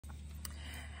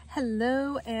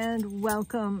Hello and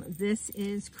welcome. This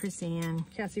is Chris Ann.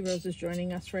 Cassie Rose is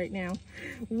joining us right now.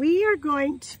 We are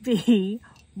going to be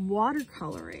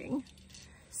watercoloring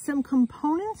some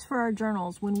components for our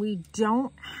journals when we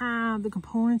don't have the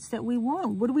components that we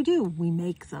want. What do? We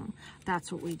make them.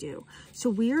 That's what we do. So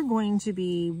we are going to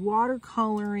be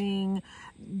watercoloring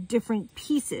different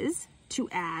pieces to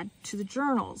add to the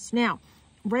journals. Now,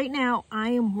 right now, I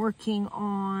am working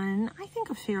on, I think,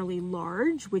 a fairly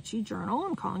large witchy journal.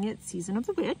 I'm calling it Season of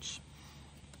the Witch.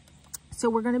 So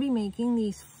we're going to be making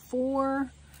these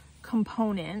 4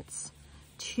 components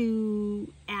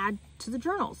to add to the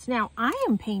journals. Now, I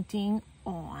am painting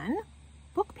on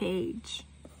book page.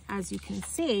 As you can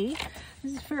see,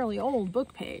 this is a fairly old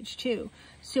book page, too.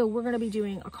 So we're going to be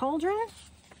doing a cauldron.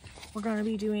 We're going to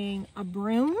be doing a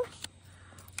broom.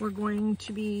 We're going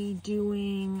to be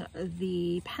doing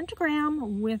the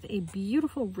pentagram with a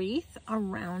beautiful wreath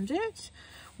around it,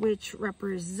 which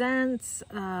represents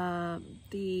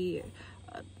the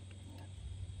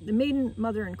maiden,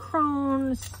 mother, and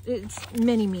crones. It's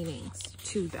many meanings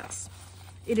to this.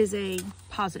 It is a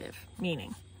positive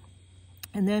meaning.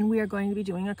 And then we are going to be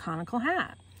doing a conical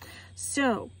hat.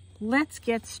 So let's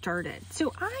get started.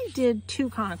 So I did 2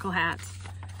 conical hats.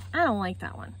 I don't like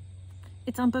that one.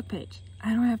 It's on book page.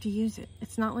 I don't have to use it.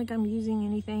 It's not like I'm using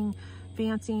anything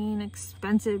fancy and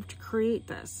expensive to create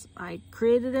this. I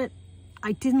created it.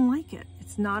 I didn't like it.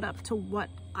 It's not up to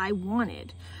what I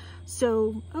wanted.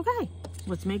 So, okay,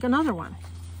 let's make another one.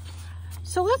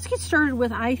 So let's get started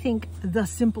with, I think, the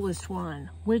simplest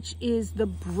one, which is the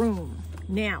broom.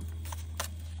 Now,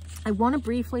 I want to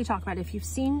briefly talk about, if you've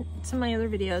seen some of my other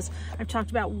videos, I've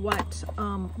talked about what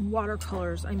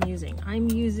watercolors I'm using. I'm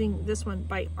using this one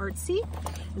by Artsy.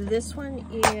 This one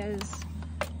is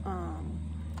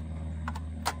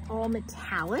all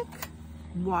metallic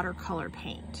watercolor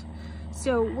paint.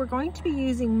 So we're going to be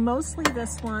using mostly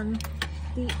this one.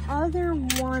 The other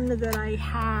one that I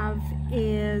have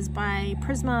is by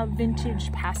Prisma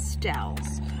Vintage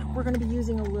Pastels. We're going to be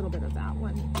using a little bit of that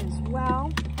one as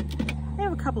well. I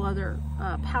have a couple other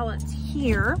palettes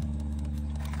here.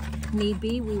 Need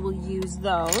be, we will use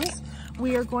those.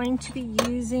 We are going to be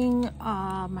using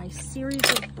my series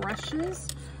of brushes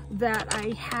that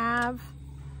I have.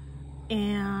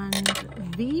 And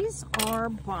these are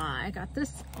by, I got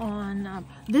this on,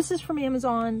 this is from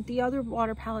Amazon. The other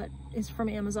water palette is from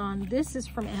Amazon. This is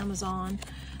from Amazon.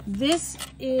 This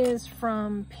is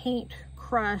from Paint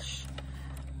Crush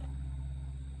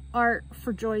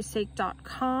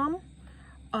artforjoysake.com.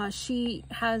 She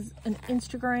has an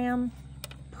Instagram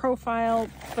profile,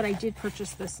 but I did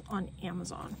purchase this on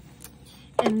Amazon.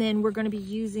 And then we're going to be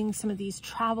using some of these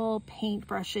travel paint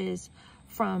brushes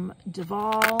from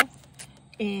Duval,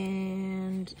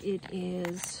 and it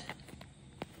is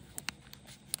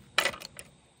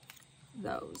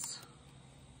those.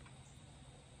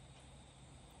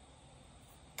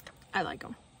 I like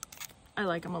them. I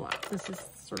like them a lot. This is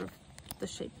sort of the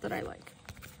shape that I like.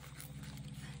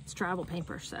 Travel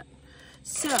paintbrush set.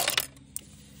 So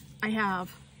I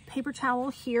have paper towel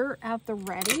here at the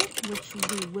ready, which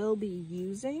we will be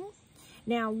using.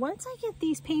 Now, once I get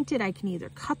these painted, I can either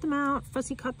cut them out,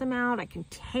 fussy cut them out, I can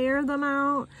tear them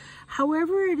out,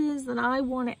 however it is that I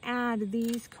want to add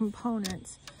these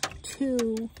components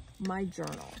to my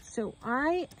journal. So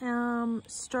I am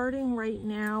starting right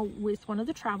now with one of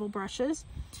the travel brushes.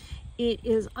 It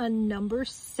is a number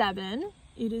 7.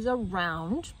 It is a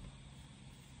round.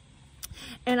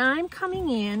 And I'm coming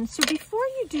in, so before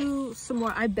you do some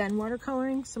more, I've been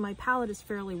watercoloring, so my palette is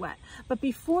fairly wet. But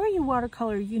before you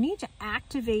watercolor, you need to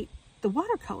activate the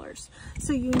watercolors.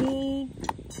 So you need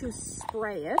to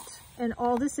spray it, and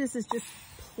all this is just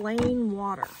plain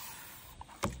water.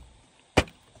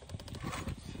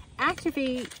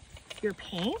 Activate your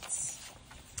paints,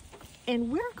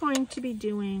 and we're going to be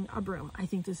doing a broom. I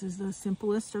think this is the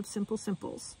simplest of simple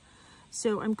simples.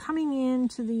 So I'm coming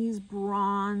into these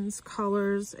bronze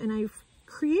colors, and I've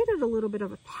created a little bit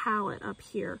of a palette up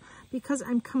here because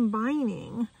I'm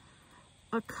combining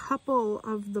a couple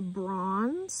of the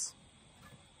bronze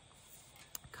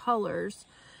colors.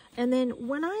 And then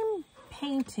when I'm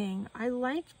painting, I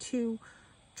like to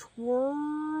twirl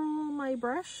my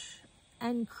brush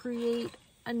and create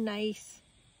a nice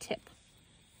tip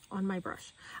on my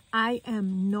brush. I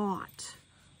am not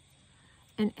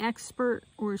an expert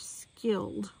or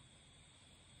skilled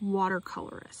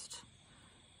watercolorist.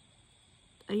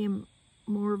 I am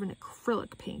more of an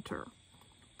acrylic painter,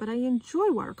 but I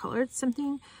enjoy watercolor. It's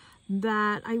something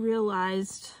that I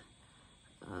realized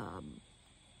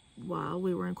while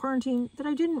we were in quarantine that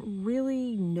I didn't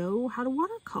really know how to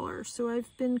watercolor. So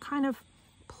I've been kind of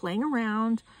playing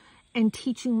around and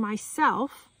teaching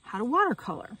myself how to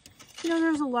watercolor. You know,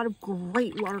 there's a lot of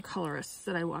great watercolorists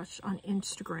that I watch on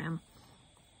Instagram.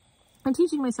 I'm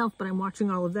teaching myself, but I'm watching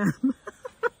all of them.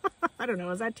 I don't know,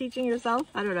 is that teaching yourself?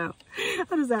 I don't know.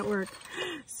 How does that work?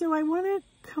 So I want to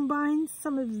combine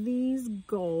some of these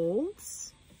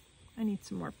golds. I need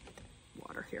some more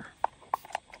water here.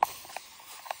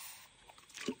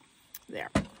 There.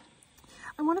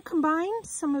 I want to combine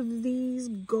some of these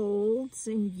golds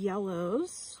and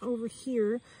yellows over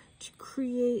here to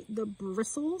create the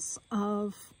bristles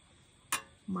of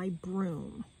my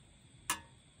broom.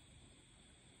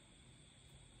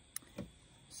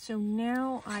 So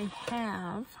now I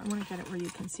want to get it where you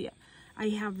can see it. I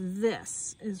have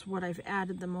this is what I've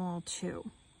added them all to.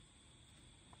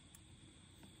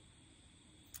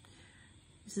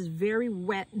 This is very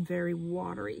wet and very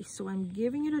watery. So I'm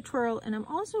giving it a twirl, and I'm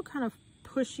also kind of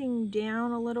pushing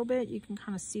down a little bit. You can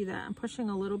kind of see that. I'm pushing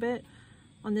a little bit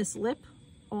on this lip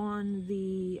on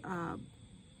the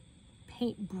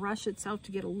paint brush itself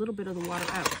to get a little bit of the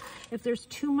water out. If there's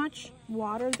too much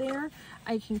water there,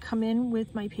 I can come in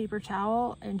with my paper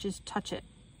towel and just touch it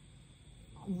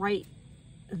right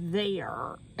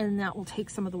there, and that will take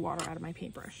some of the water out of my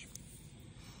paintbrush.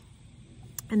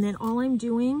 And then all I'm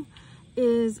doing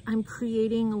is I'm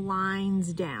creating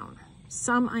lines down.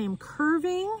 Some I am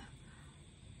curving,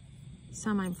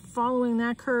 some I'm following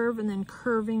that curve and then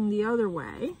curving the other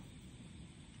way.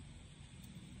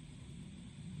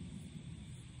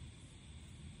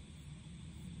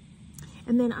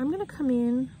 And then I'm going to come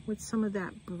in with some of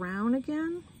that brown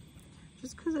again,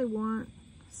 just because I want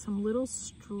some little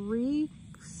streaks.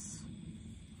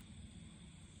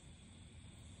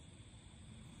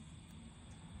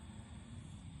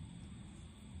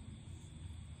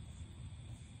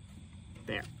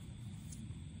 There.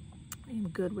 I'm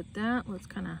good with that. Let's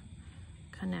kind of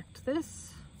connect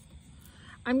this.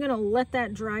 I'm going to let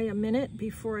that dry a minute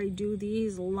before I do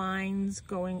these lines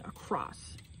going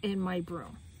across in my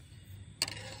broom.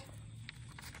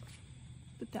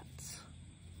 But that's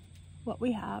what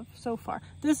we have so far.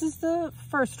 This is the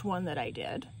first one that I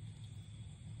did.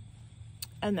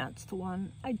 And that's the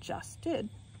one I just did.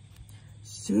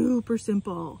 Super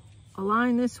simple. A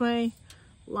line this way,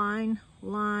 line,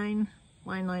 line,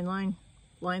 line, line, line,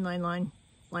 line, line, line,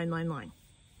 line, line, line.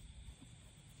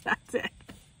 That's it.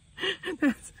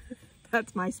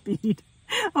 That's my speed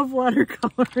of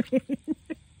watercoloring.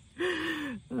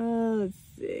 Let's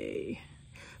see.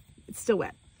 It's still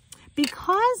wet.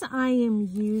 Because I am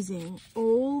using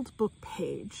old book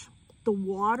page, the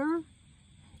water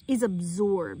is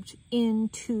absorbed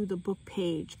into the book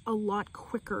page a lot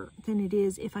quicker than it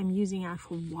is if I'm using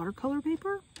actual watercolor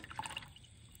paper.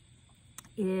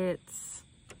 It's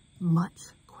much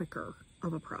quicker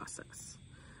of a process.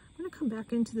 I'm going to come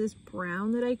back into this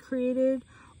brown that I created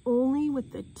only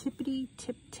with the tippity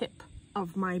tip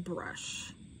of my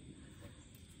brush.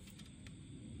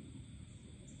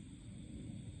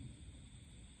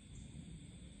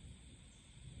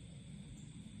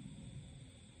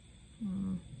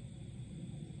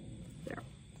 There.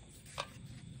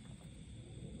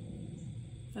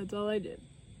 That's all I did.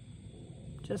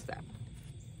 Just that.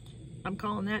 I'm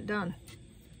calling that done.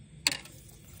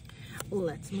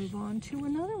 Let's move on to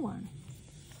another one.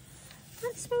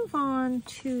 Let's move on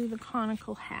to the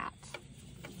conical hat.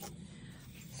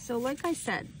 So like I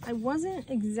said, I wasn't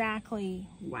exactly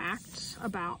whacked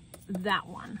about that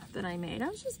one that I made. I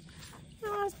was just, you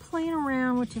know, I was playing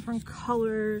around with different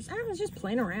colors. I was just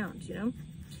playing around, you know.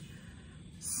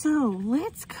 So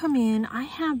let's come in. I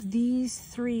have these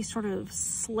three sort of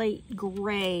slate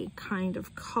gray kind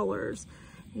of colors,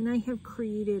 and I have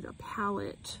created a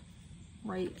palette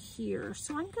right here.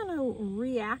 So I'm going to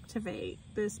reactivate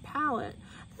this palette.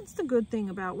 That's the good thing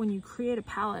about when you create a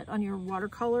palette on your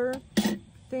watercolor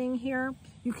thing here,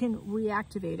 you can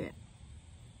reactivate it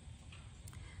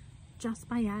just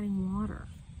by adding water.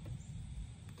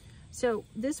 So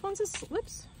this one's a,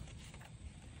 whoops,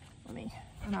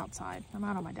 I'm outside, I'm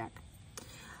out on my deck.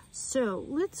 So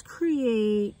let's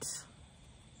create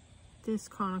this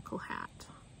conical hat.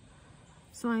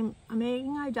 So I'm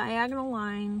making a diagonal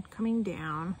line coming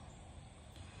down.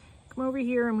 Come over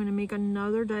here, I'm going to make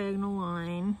another diagonal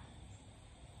line.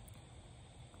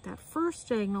 That first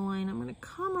diagonal line, I'm going to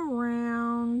come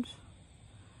around,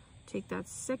 take that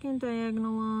second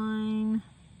diagonal line,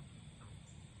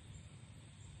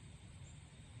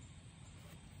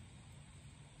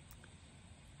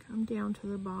 come down to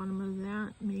the bottom of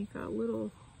that, make a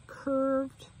little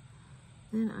curved.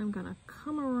 Then I'm going to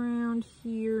come around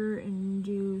here and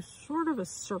do sort of a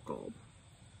circle.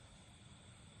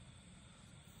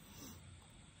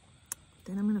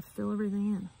 Then I'm going to fill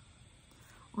everything in.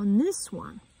 On this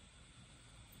one,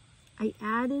 I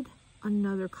added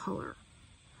another color.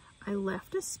 I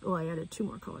added 2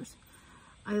 more colors.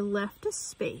 I left a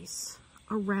space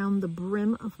around the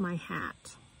brim of my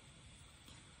hat.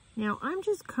 Now I'm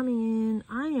just coming in,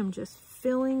 I am just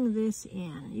filling this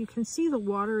in. You can see the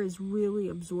water is really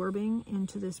absorbing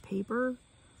into this paper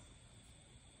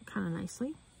kind of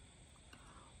nicely.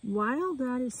 While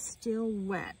that is still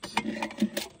wet,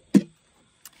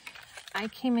 I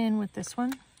came in with this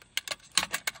one,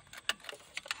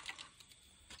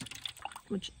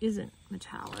 which isn't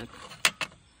metallic.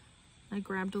 I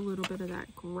grabbed a little bit of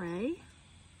that gray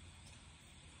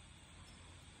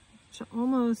to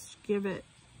almost give it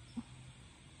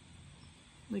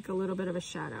like a little bit of a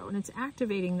shadow, and it's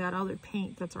activating that other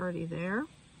paint that's already there,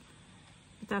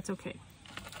 but that's okay.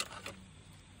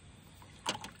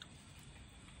 I'm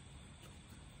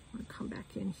gonna come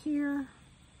back in here.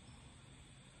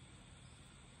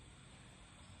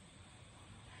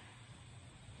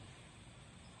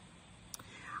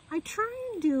 I try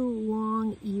and do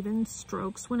long, even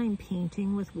strokes when I'm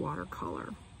painting with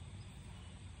watercolor.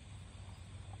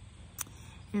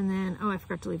 And then, oh, I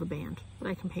forgot to leave a band, but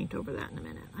I can paint over that in a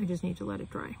minute. I just need to let it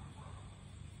dry.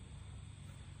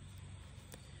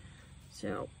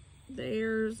 So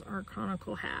there's our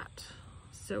conical hat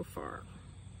so far.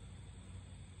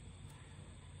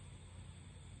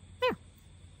 There.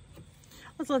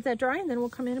 Let's let that dry and then we'll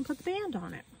come in and put the band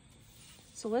on it.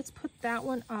 So let's put that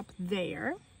one up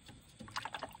there.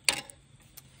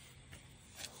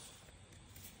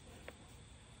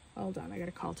 Hold on, I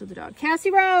gotta call to the dog.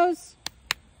 Cassie Rose!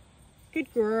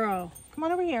 Good girl. Come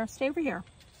on over here, stay over here.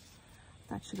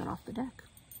 Thought she got off the deck.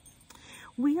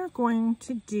 We are going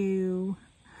to do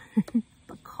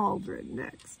the cauldron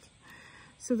next.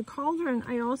 So the cauldron,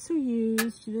 I also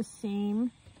used the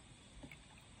same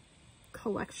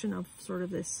collection of sort of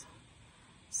this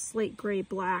slate gray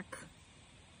black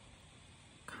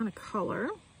kind of color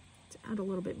to add a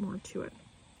little bit more to it.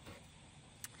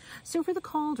 So for the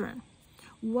cauldron,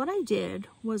 what I did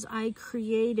was I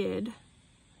created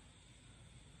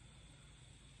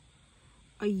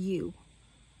a U.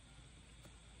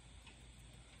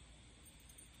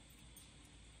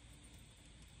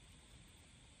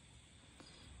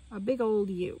 A big old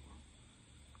U.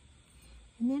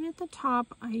 And then at the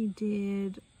top I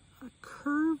did a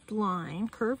curved line,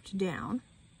 curved down.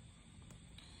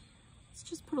 Let's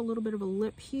just put a little bit of a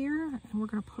lip here, and we're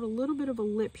going to put a little bit of a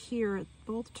lip here at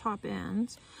both top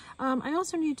ends. I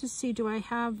also need to see, do I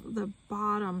have the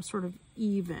bottom sort of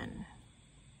even?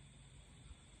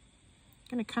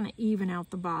 I'm going to kind of even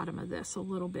out the bottom of this a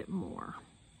little bit more.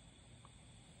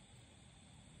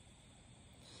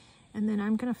 And then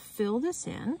I'm going to fill this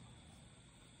in.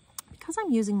 Because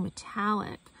I'm using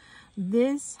metallic,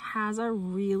 this has a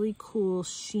really cool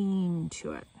sheen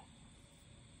to it.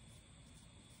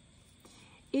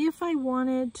 If I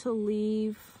wanted to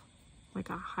leave like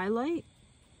a highlight,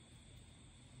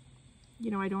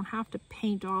 you know, I don't have to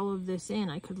paint all of this in.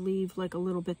 I could leave like a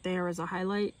little bit there as a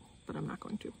highlight, but I'm not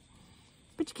going to.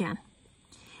 But you can.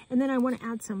 And then I want to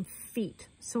add some feet.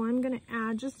 So I'm going to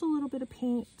add just a little bit of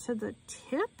paint to the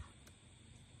tip.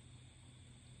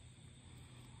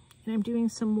 And I'm doing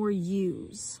some more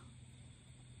U's,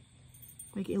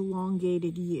 like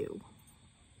elongated U.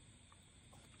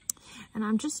 And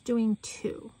I'm just doing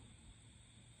 2.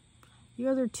 The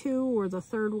other 2 or the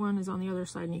third one is on the other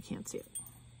side and you can't see it.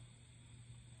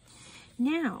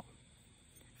 Now,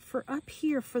 for up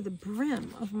here for the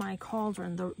brim of my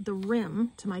cauldron, the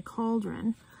rim to my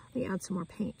cauldron, let me add some more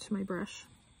paint to my brush.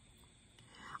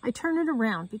 I turn it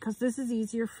around because this is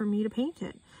easier for me to paint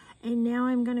it. And now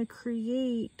I'm going to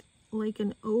create like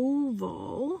an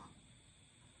oval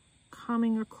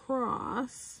coming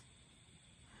across,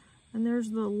 and there's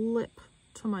the lip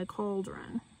to my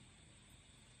cauldron.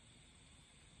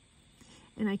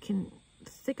 And I can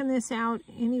thicken this out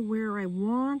anywhere I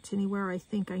want, anywhere I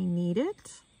think I need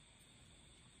it.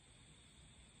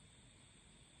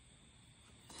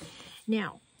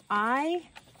 Now, I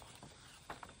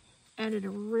added a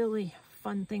really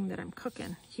fun thing that I'm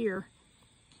cooking here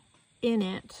in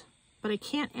it, but I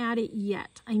can't add it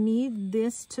yet. I need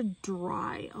this to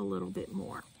dry a little bit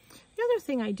more. The other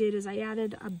thing I did is I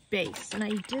added a base, and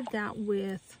I did that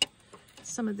with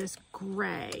some of this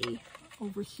gray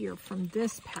over here from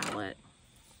this palette.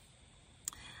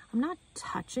 I'm not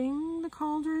touching the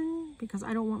cauldron because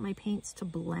I don't want my paints to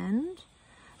blend,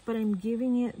 but I'm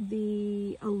giving it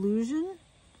the illusion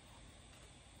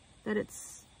that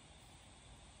it's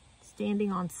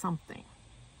standing on something.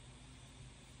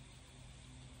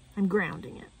 I'm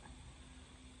grounding it.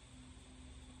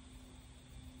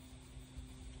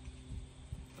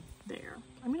 There.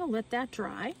 I'm going to let that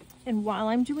dry. And while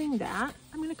I'm doing that,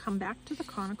 I'm going to come back to the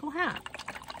conical hat.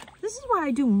 This is why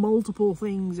I do multiple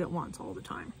things at once all the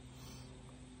time.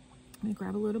 I'm going to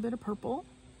grab a little bit of purple.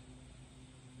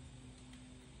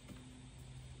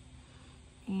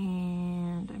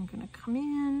 And I'm going to come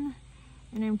in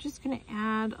and I'm just going to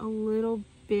add a little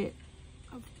bit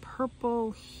of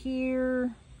purple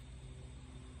here.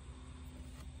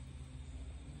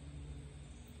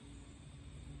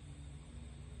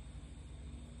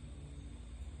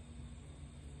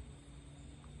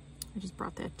 I just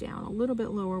brought that down a little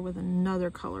bit lower with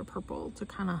another color purple to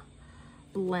kind of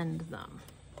blend them.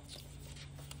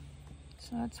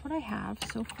 So that's what I have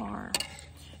so far.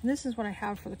 And this is what I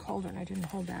have for the cauldron. I didn't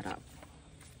hold that up.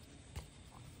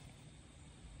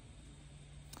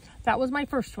 That was my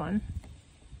first one.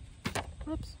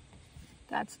 Oops.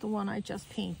 That's the one I just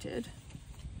painted.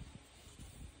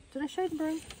 Did I shade and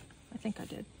burn? I think I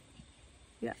did.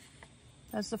 Yeah.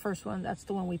 That's the first one. That's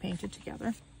the one we painted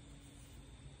together.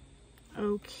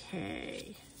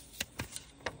 Okay.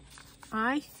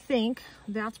 I think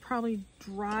that's probably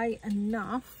dry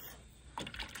enough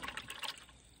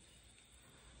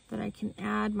that I can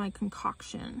add my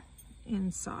concoction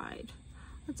inside.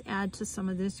 Let's add to some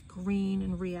of this green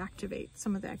and reactivate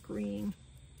some of that green.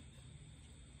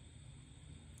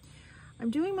 I'm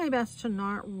doing my best to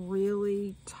not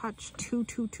really touch too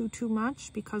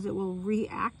much because it will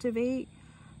reactivate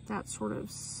that sort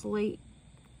of slate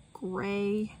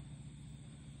gray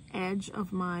edge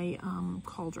of my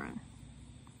cauldron.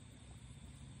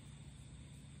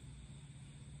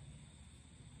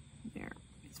 There,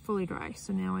 it's fully dry,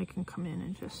 so now I can come in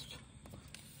and just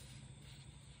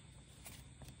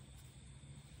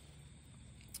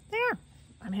there.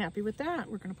 I'm happy with that.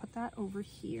 We're going to put that over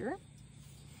here.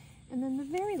 And then the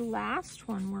very last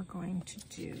one we're going to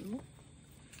do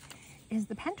is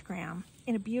the pentagram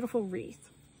in a beautiful wreath.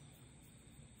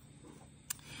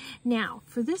 Now,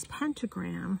 for this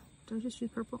pentagram, did I just use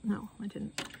purple? No, I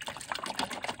didn't.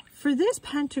 For this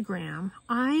pentagram,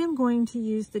 I am going to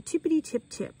use the tippity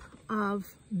tip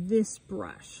of this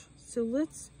brush. So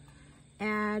let's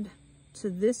add to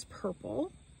this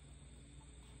purple.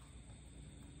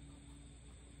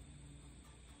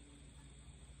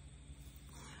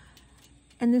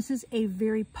 And this is a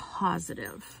very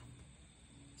positive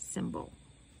symbol.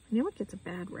 I know it gets a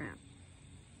bad rap,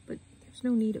 but there's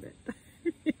no need of it.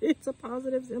 It's a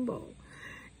positive symbol.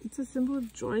 It's a symbol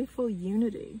of joyful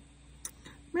unity.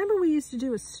 Remember we used to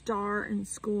do a star in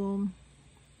school?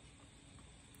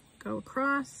 Go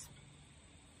across,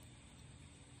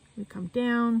 we come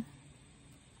down,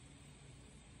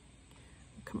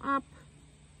 we come up,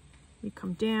 we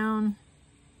come down,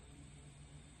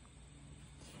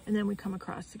 and then we come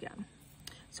across again.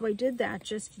 So I did that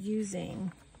just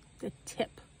using the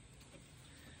tip.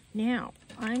 Now,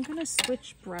 I'm going to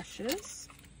switch brushes,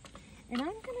 and I'm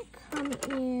going to come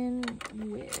in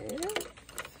with,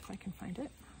 if I can find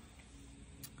it,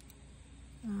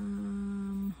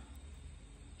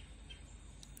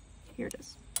 here it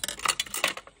is.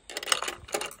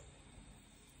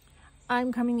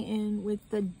 I'm coming in with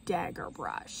the dagger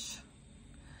brush,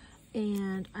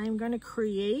 and I'm going to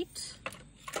create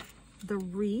the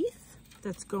wreath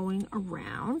that's going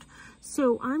around.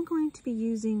 So I'm going to be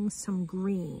using some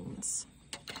greens.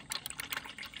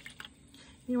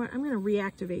 You know what? I'm going to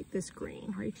reactivate this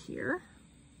green right here.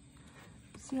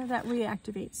 See how that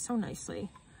reactivates so nicely.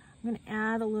 I'm going to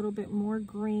add a little bit more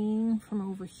green from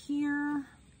over here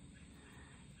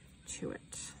to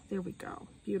it. There we go.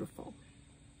 Beautiful.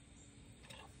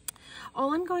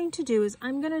 All I'm going to do is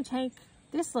I'm going to take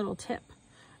this little tip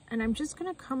and I'm just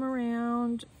going to come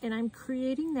around and I'm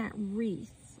creating that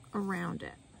wreath around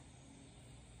it.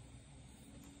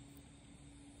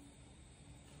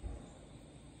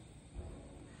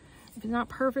 If it's not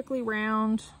perfectly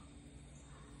round,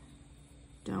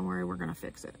 don't worry, we're going to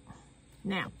fix it.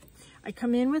 Now, I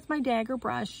come in with my dagger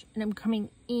brush and I'm coming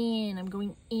in, I'm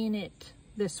going in it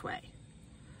this way.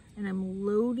 And I'm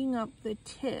loading up the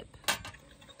tip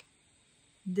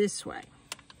this way.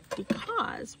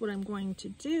 Because what I'm going to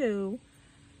do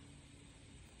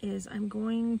is I'm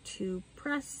going to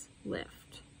press,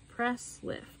 lift, press,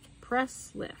 lift,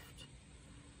 press, lift.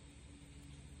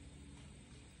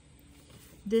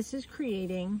 This is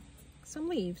creating some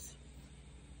leaves.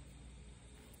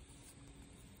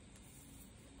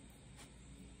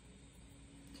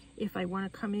 If I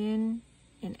want to come in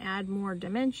and add more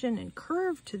dimension and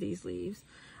curve to these leaves,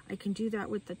 I can do that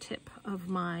with the tip of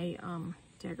my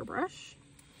dagger brush.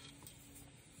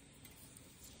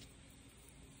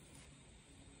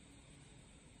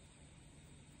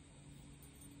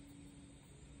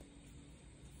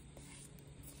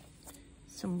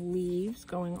 some leaves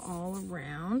going all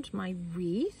around my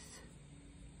wreath.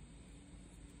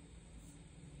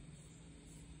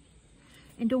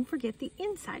 And don't forget the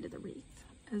inside of the wreath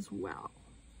as well.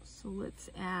 So let's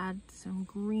add some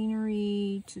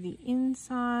greenery to the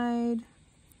inside.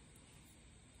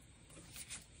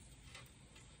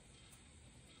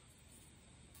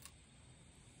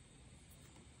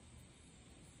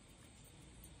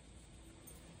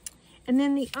 And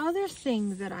then the other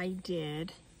thing that I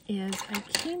did is I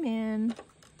came in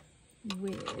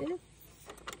with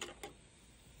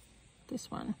this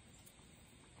one,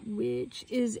 which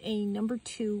is a number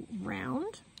 2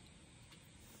 round.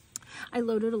 I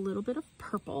loaded a little bit of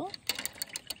purple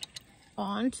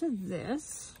onto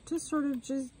this to sort of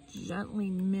just gently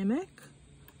mimic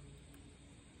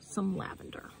some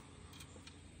lavender.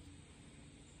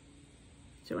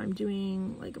 So I'm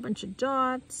doing like a bunch of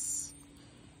dots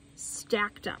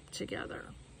stacked up together.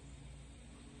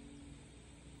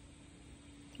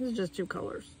 This is just 2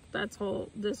 colors. That's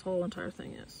this whole entire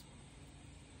thing is.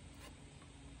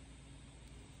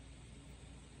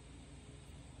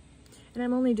 And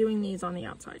I'm only doing these on the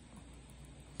outside.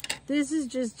 This is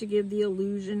just to give the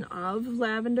illusion of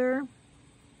lavender.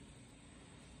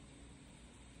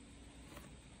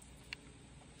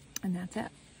 And that's it.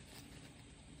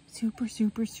 Super,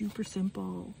 super, super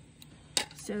simple.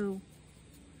 So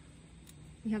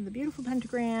we have the beautiful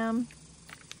pentagram.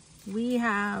 We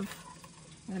have,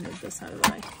 I'm gonna move this out of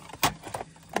the way.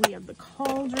 We have the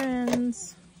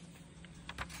cauldrons.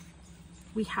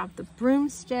 We have the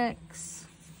broomsticks.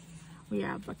 We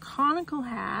have the conical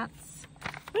hats.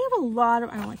 We have a lot of,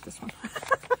 I don't like this one.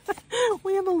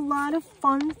 We have a lot of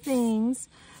fun things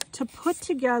to put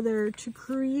together to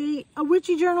create a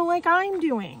witchy journal like I'm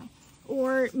doing.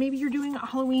 Or maybe you're doing a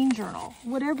Halloween journal.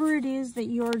 Whatever it is that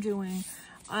you're doing,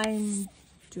 I'm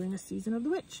doing a Season of the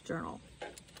Witch journal.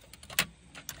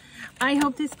 I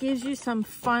hope this gives you some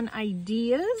fun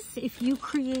ideas. If you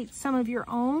create some of your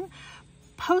own,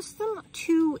 post them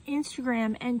to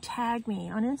Instagram and tag me.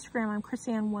 On Instagram, I'm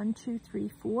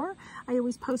Chrisanne1234. I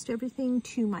always post everything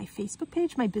to my Facebook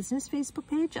page, my business Facebook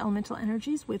page, Elemental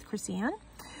Energies with Chrisanne,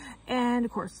 and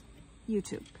of course,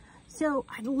 YouTube. So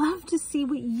I'd love to see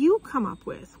what you come up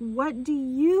with. What do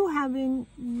you have in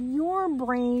your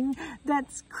brain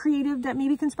that's creative, that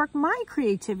maybe can spark my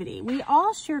creativity? We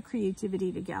all share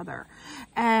creativity together.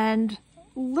 And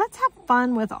let's have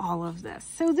fun with all of this.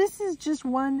 So this is just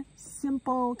one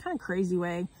simple, kind of crazy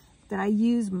way that I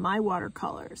use my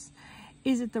watercolors.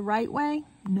 Is it the right way?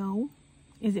 No.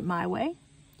 Is it my way?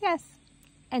 Yes.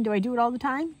 And do I do it all the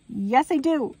time? Yes, I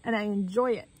do. And I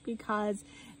enjoy it because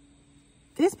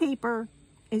this paper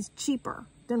is cheaper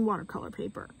than watercolor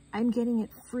paper. I'm getting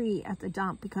it free at the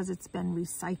dump because it's been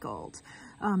recycled.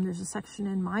 There's a section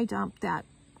in my dump that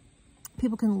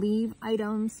people can leave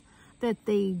items that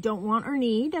they don't want or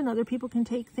need, and other people can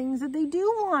take things that they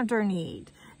do want or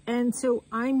need. And so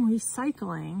I'm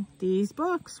recycling these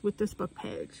books with this book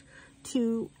page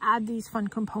to add these fun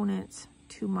components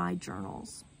to my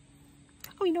journals.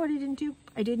 Oh, you know what I didn't do?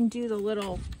 I didn't do the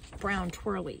little brown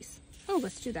twirlies. Oh,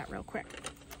 let's do that real quick.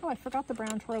 Oh, I forgot the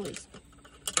brown twirlies.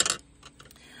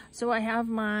 So I have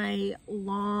my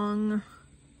long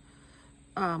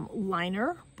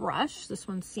liner brush. This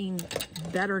one's seen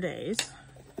better days.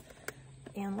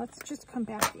 And let's just come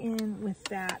back in with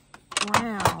that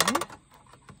brown.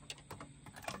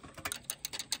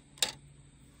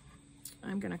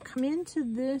 I'm going to come into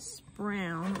this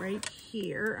brown right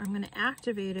here. I'm going to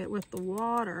activate it with the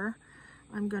water.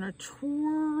 I'm going to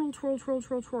twirl, twirl, twirl,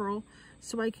 twirl, twirl,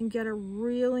 so I can get a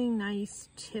really nice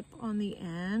tip on the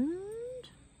end.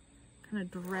 Kind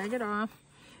of drag it off.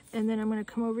 And then I'm going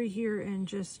to come over here and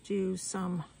just do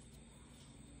some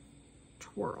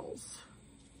twirls.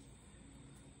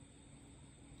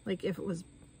 Like if it was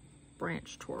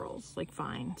branch twirls, like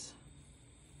vines.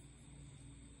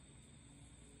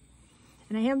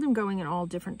 And I have them going in all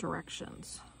different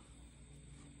directions.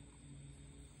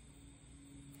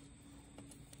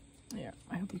 Yeah,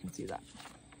 I hope you can see that.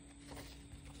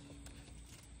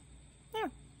 Yeah,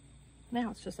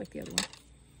 now it's just like the other one.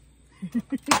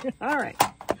 All right,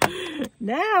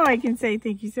 now I can say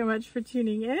thank you so much for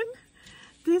tuning in.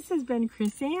 This has been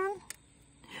Chrisanne.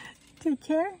 Take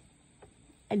care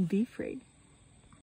and be free.